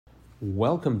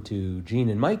Welcome to Gene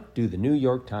and Mike do the New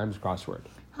York Times crossword.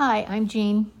 Hi, I'm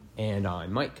Jean. And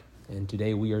I'm Mike. And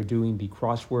today we are doing the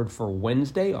crossword for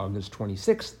Wednesday, August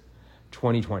 26th,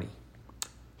 2020.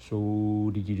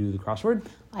 So, did you do the crossword?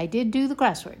 I did do the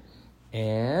crossword.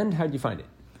 And how'd you find it?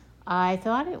 I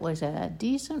thought it was a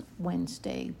decent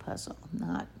Wednesday puzzle.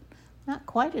 Not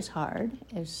quite as hard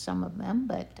as some of them,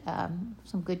 but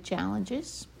some good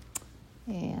challenges.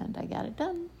 And I got it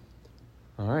done.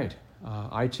 All right.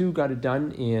 I, too, got it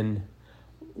done in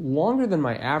longer than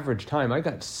my average time. I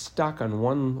got stuck on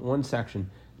one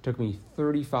section. It took me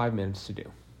 35 minutes to do.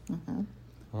 Mm-hmm.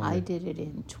 I did it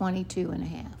in 22 and a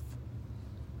half.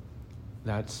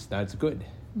 That's good.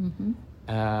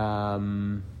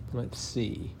 Mm-hmm. Let's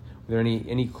see. Were there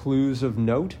any clues of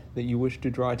note that you wish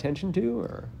to draw attention to?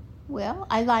 Or? Well,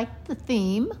 I liked the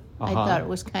theme. Uh-huh. I thought it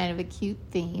was kind of a cute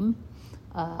theme.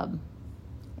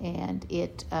 And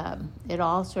it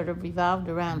all sort of revolved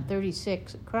around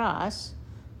 36 across,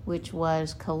 which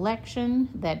was collection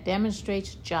that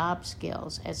demonstrates job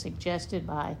skills as suggested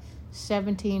by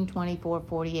 17, 24,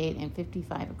 48, and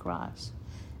 55 across.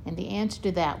 And the answer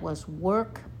to that was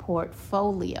work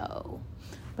portfolio.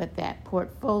 But that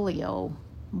portfolio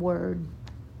word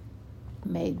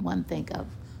made one think of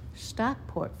stock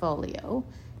portfolio,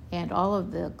 and all of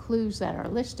the clues that are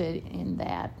listed in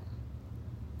that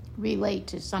relate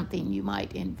to something you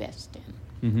might invest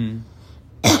in.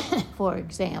 Mm-hmm. For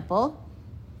example,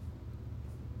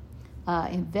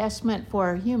 investment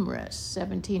for a humorist,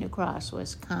 17 across,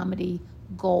 was comedy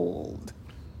gold.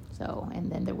 So,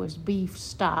 and then there was beef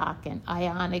stock and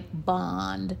ionic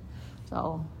bond.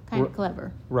 So, kind of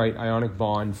clever. Right, ionic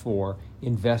bond for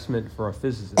investment for a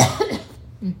physicist.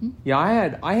 Mm-hmm. Yeah,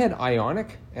 I had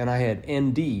ionic and I had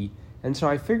ND, and so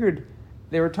I figured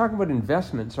they were talking about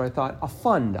investment, so I thought a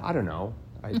fund. I don't know.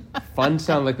 Fund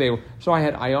sound like they were. So I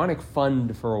had ionic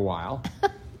fund for a while,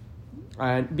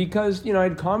 and because I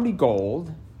had comedy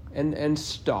gold and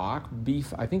stock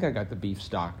beef. I think I got the beef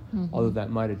stock, although that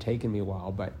might have taken me a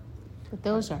while. But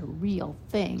those are real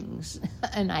things.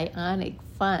 An ionic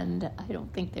fund. I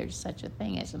don't think there's such a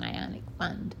thing as an ionic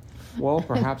fund. Well,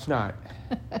 perhaps not.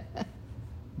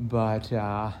 But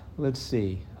let's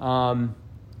see.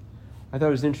 I thought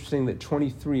it was interesting that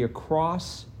 23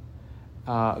 across,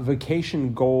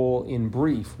 vacation goal in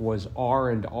brief was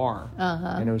R and R.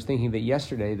 Uh-huh. And I was thinking that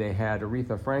yesterday they had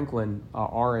Aretha Franklin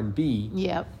R and B.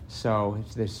 Yep. So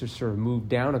they just sort of moved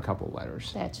down a couple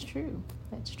letters. That's true.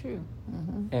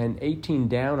 Uh-huh. And 18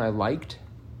 down I liked.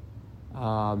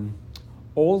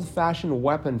 Old-fashioned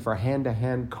weapon for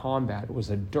hand-to-hand combat was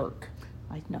a dirk.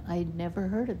 I'd never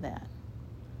heard of that.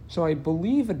 So I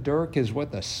believe a dirk is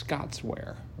what the Scots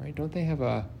wear, right? Don't they have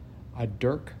a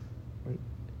dirk?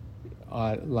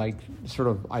 Like sort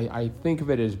of, I think of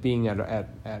it as being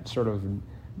at sort of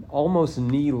almost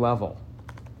knee level,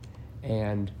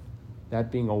 and that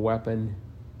being a weapon.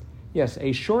 Yes,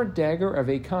 a short dagger of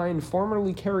a kind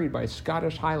formerly carried by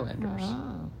Scottish Highlanders.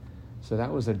 Oh. So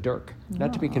that was a dirk,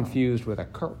 not to be confused with a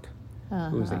Kirk,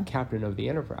 who was the Uh-huh. captain of the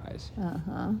Enterprise.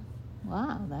 Uh-huh.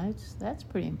 Wow, that's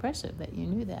pretty impressive that you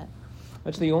knew that.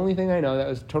 That's the only thing I know. That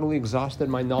was totally exhausted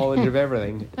my knowledge of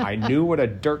everything. I knew what a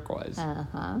dirk was.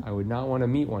 Uh-huh. I would not want to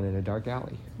meet one in a dark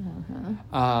alley.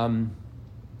 Uh-huh.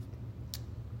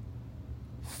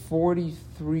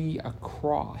 43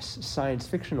 across science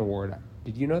fiction award.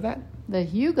 Did you know that? The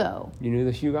Hugo. You knew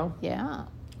the Hugo? Yeah.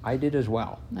 I did as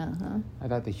well. Uh-huh. I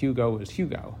thought the Hugo was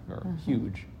Hugo, or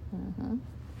huge.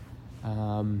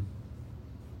 Uh-huh.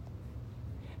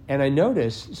 And I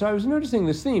noticed, so I was noticing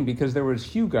this theme because there was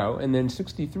Hugo, and then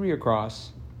 63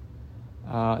 across,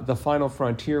 the final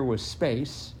frontier was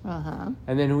space. Uh-huh.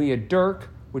 And then we had Dirk,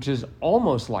 which is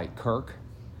almost like Kirk.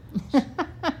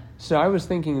 So I was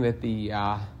thinking that the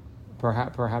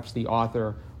perhaps the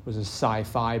author was a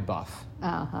sci-fi buff.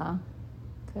 Uh-huh.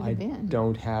 Could have been. I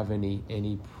don't have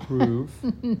any proof.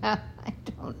 No,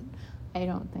 I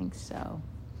don't think so.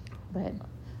 But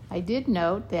I did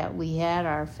note that we had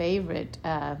our favorite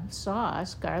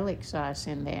sauce, garlic sauce,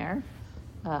 in there.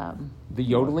 The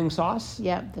yodeling sauce?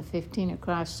 Yep, the 15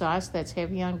 across sauce that's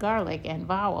heavy on garlic and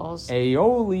vowels.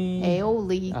 Aioli.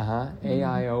 Aioli. Uh-huh.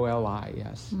 A-I-O-L-I,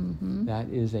 yes. Mm-hmm. That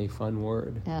is a fun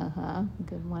word. Uh-huh.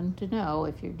 Good one to know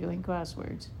if you're doing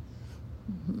crosswords.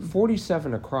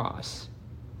 47 across.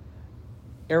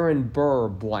 Aaron Burr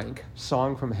blank.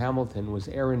 Song from Hamilton was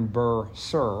Aaron Burr,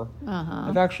 Sir. Uh-huh.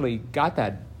 I've actually got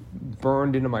that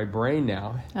burned into my brain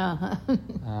now. Uh-huh.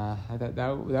 I thought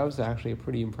that was actually a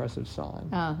pretty impressive song.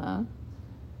 Uh-huh.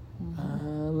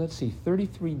 Let's see,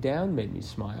 33 down made me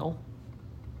smile.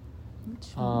 Which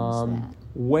one was that?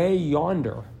 Way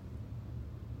Yonder.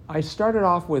 I started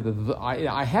off with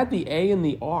I had the A and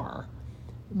the R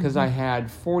because I had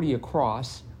 40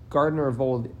 across, Gardener of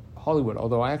Old Hollywood,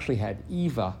 although I actually had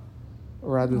Eva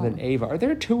rather than Ava. Are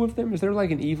there two of them? Is there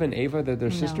like an Eva and Ava that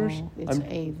they're sisters? No, it's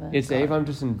Ava. It's Ava. I'm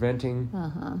just inventing.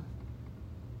 Uh-huh.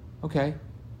 Okay.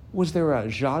 Was there a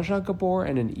Zsa Zsa Gabor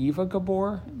and an Eva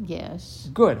Gabor? Yes.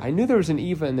 Good. I knew there was an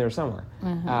Eva in there somewhere.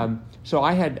 Uh-huh. So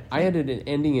I had it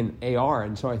ending in AR,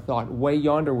 and so I thought way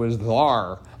yonder was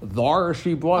thar. Thar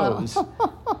she blows.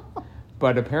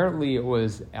 But apparently it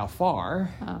was afar.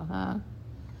 Uh-huh.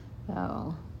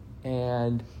 Oh.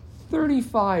 And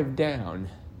 35 down,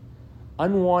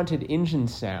 unwanted engine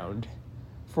sound.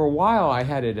 For a while I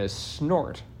had it as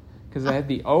snort, because I had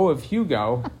the O of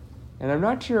Hugo, and I'm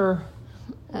not sure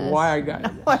why I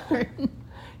got it.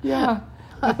 Yeah,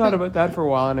 I thought about that for a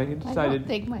while, and I decided... I don't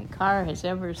think my car has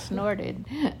ever snorted.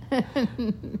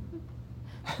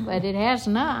 But it has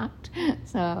knocked,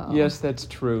 so... Yes, that's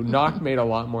true. Knock made a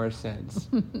lot more sense.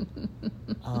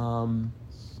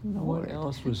 What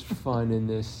else was fun in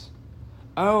this?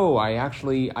 Oh,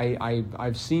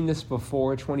 I've seen this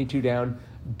before, 22 down,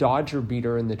 Dodger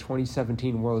beater in the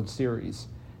 2017 World Series.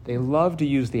 They love to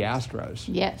use the Astros.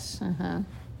 Yes, uh-huh.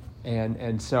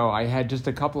 And so I had just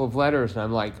a couple of letters, and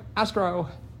I'm like, Astro!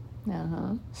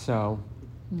 Uh-huh. So,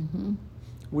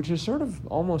 which is sort of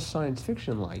almost science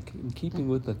fiction-like, in keeping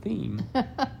with the theme.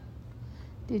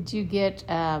 Did you get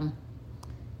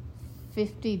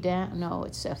 50 down? No,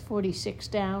 it's 46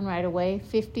 down right away.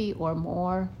 50 or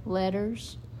more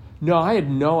letters. No, I had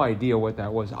no idea what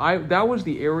that was. That was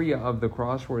the area of the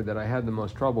crossword that I had the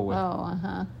most trouble with. Oh,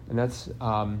 uh-huh. And that's,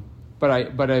 but I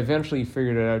eventually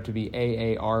figured it out to be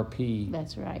AARP.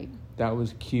 That's right. That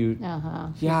was cute. Uh-huh.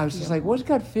 Yeah, I was just like, what's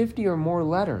got 50 or more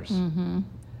letters? Mm-hmm.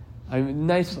 I mean,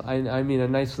 a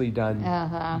nicely done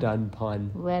done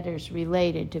pun. Letters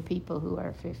related to people who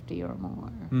are 50 or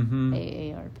more. Mm-hmm.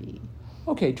 AARP.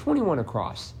 Okay, 21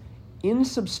 across.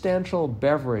 Insubstantial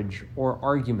beverage or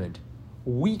argument.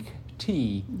 Weak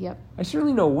tea. Yep. I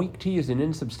certainly know weak tea is an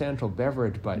insubstantial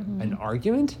beverage, but an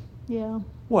argument? Yeah.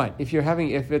 What? If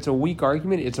it's a weak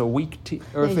argument, it's a weak tea?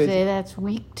 Or They say that's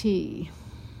weak tea.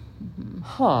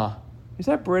 Huh. Is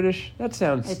that British? That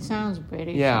sounds... It sounds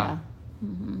British, Yeah.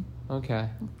 Mm-hmm. Okay.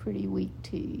 Pretty weak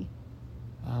tea.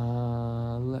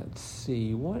 Let's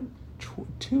see. What?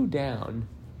 2 down.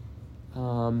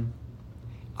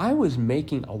 I was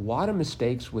making a lot of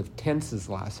mistakes with tenses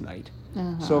last night.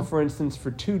 Uh-huh. So, for instance,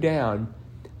 for 2 down,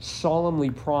 solemnly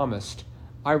promised,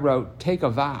 I wrote, take a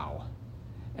vow.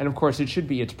 And, of course,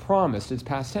 it's promised, it's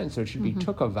past tense, so it should be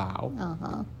took a vow.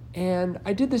 Uh-huh. And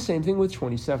I did the same thing with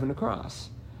 27 across.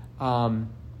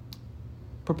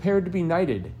 Prepared to be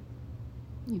knighted.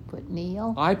 You put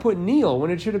kneel? I put kneel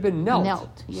when it should have been knelt.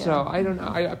 Knelt, yeah. So I don't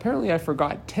know. Apparently I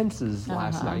forgot tenses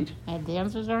last night. And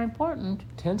tenses are important.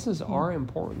 Tenses are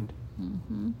important.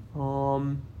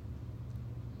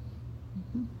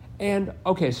 And,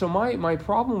 okay, so my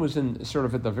problem was in sort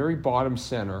of at the very bottom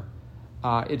center.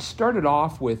 It started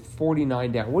off with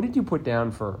 49 down. What did you put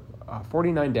down for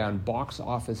 49 down, box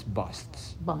office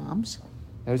busts? Bombs.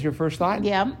 That was your first thought?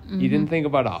 Yeah. You didn't think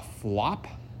about a flop?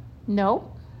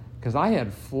 Nope. Because I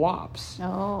had flops.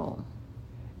 Oh.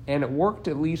 And it worked,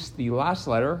 at least the last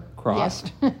letter,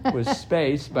 crossed, was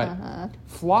space, but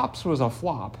flops was a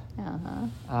flop.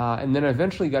 And then I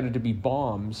eventually got it to be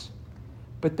bombs.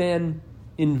 But then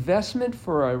investment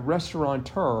for a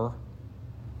restaurateur,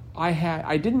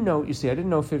 I didn't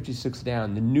know 56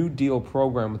 down, the New Deal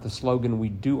program with the slogan, we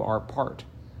do our part.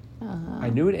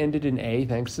 I knew it ended in A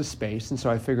thanks to space, and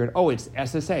so I figured, it's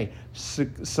SSA,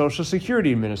 Social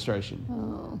Security Administration.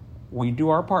 Oh. We do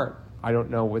our part. I don't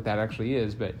know what that actually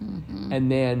is, but... And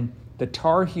then the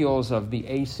Tar Heels of the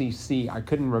ACC, I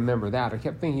couldn't remember that. I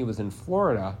kept thinking he was in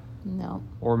Florida. No.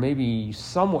 Or maybe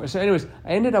somewhere. So anyways,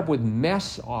 I ended up with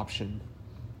mess option.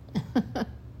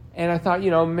 And I thought,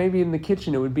 maybe in the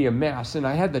kitchen it would be a mess. And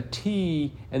I had the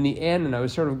T and the N, and I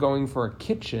was sort of going for a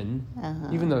kitchen,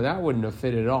 even though that wouldn't have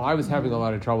fit at all. I was having a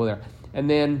lot of trouble there. And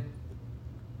then,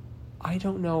 I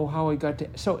don't know how I got to...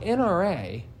 So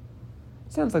NRA...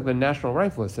 Sounds like the National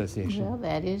Rifle Association. Well,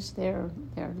 that is their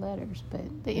letters, but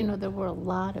there were a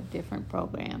lot of different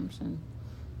programs, and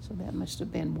so that must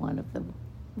have been one of the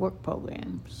work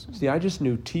programs. See, I just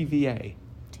knew TVA.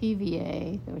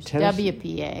 TVA, there was Tennessee.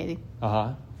 WPA,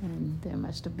 and there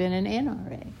must have been an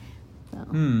NRA. So,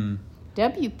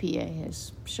 WPA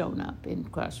has shown up in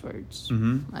crosswords.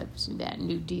 I've seen that a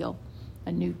New Deal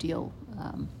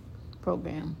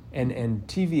program. And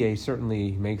TVA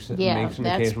certainly makes an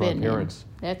occasional appearance.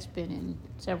 That's been in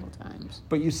several times.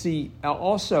 But you see,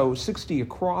 also 60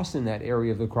 across in that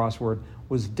area of the crossword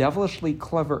was devilishly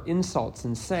clever insults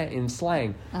in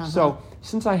slang. So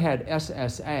since I had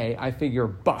SSA, I figure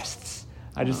busts.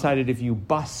 I decided if you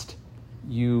bust,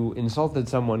 you insulted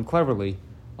someone cleverly,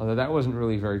 although that wasn't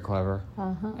really very clever.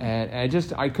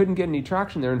 And I couldn't get any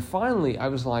traction there. And finally, I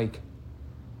was like,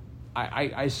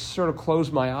 I sort of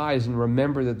closed my eyes and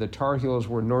remembered that the Tar Heels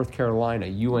were North Carolina,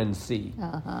 UNC.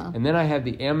 And then I had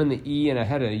the M and the E, and I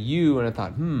had a U, and I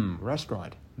thought,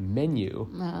 restaurant, menu.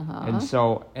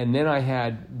 And then I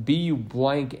had BU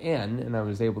blank N, and I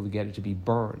was able to get it to be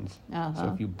Burns.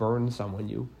 So if you burn someone,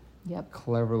 you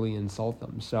cleverly insult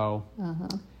them. So,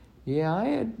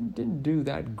 yeah, didn't do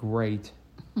that great.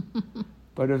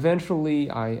 But eventually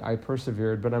I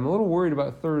persevered. But I'm a little worried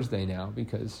about Thursday now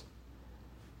because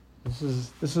this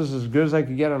is as good as I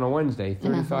could get on a Wednesday,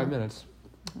 35 minutes.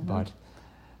 But,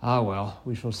 well,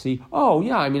 we shall see. Oh,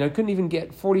 yeah, I mean, I couldn't even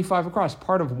get 45 across,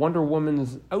 part of Wonder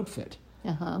Woman's outfit.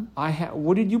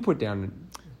 What did you put down?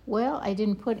 Well, I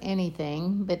didn't put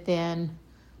anything, but then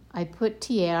I put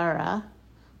tiara,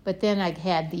 but then I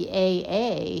had the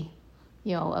AA,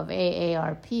 of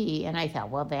AARP, and I thought,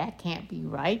 well, that can't be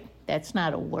right. That's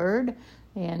not a word.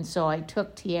 And so I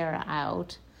took tiara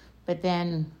out, but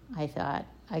then I thought,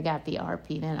 I got the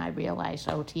RP, then I realized,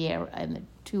 tiara and the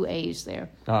two A's there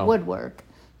would work.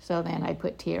 So then I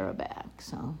put tiara back,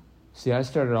 so. See, I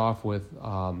started off with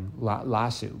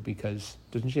lasso, because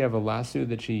doesn't she have a lasso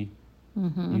that she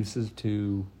uses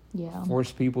to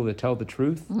force people to tell the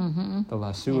truth? The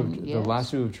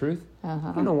lasso of truth?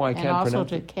 I don't know why I can't pronounce it. And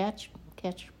also to catch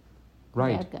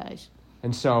bad guys.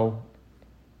 And so,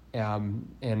 I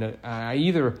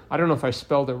don't know if I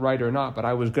spelled it right or not, but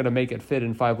I was going to make it fit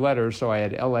in 5 letters, so I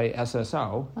had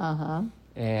LASSO.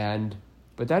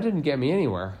 But that didn't get me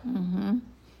anywhere.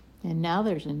 And now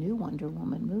there's a new Wonder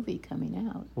Woman movie coming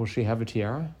out. Will she have a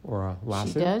tiara or a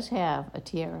lasso? She does have a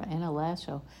tiara and a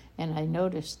lasso. And I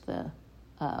noticed the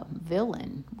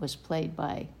villain was played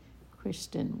by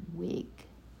Kristen Wiig.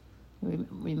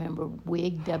 Remember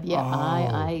Wiig,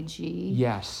 W-I-I-G?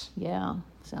 Yes. Yeah,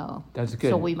 so that's good.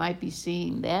 So we might be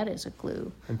seeing that as a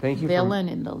clue. And thank you villain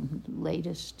in the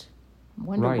latest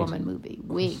Wonder Woman movie,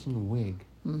 Wiig. Kristen Wiig.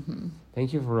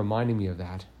 Thank you for reminding me of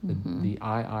that. The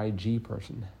IIG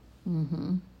person.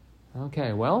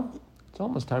 Okay, well, it's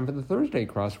almost time for the Thursday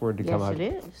crossword to come out.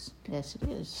 Yes, it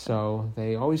is. So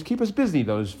they always keep us busy,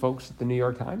 those folks at the New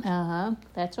York Times.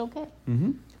 That's okay.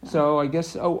 So I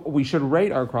guess we should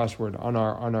rate our crossword on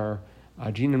our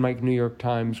Gene and Mike New York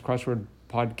Times crossword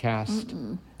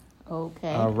podcast.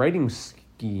 Rating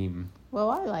scheme. Well,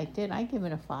 I liked it. I give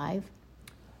it a 5.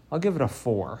 I'll give it a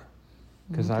 4.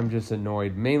 Because I'm just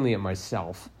annoyed mainly at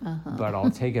myself, but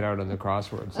I'll take it out on the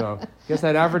crossword. So I guess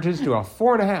that averages to a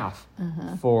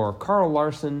 4.5 for Carl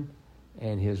Larson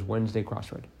and his Wednesday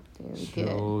crossword. Very good.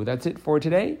 So that's it for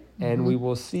today, and we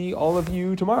will see all of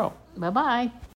you tomorrow. Bye-bye.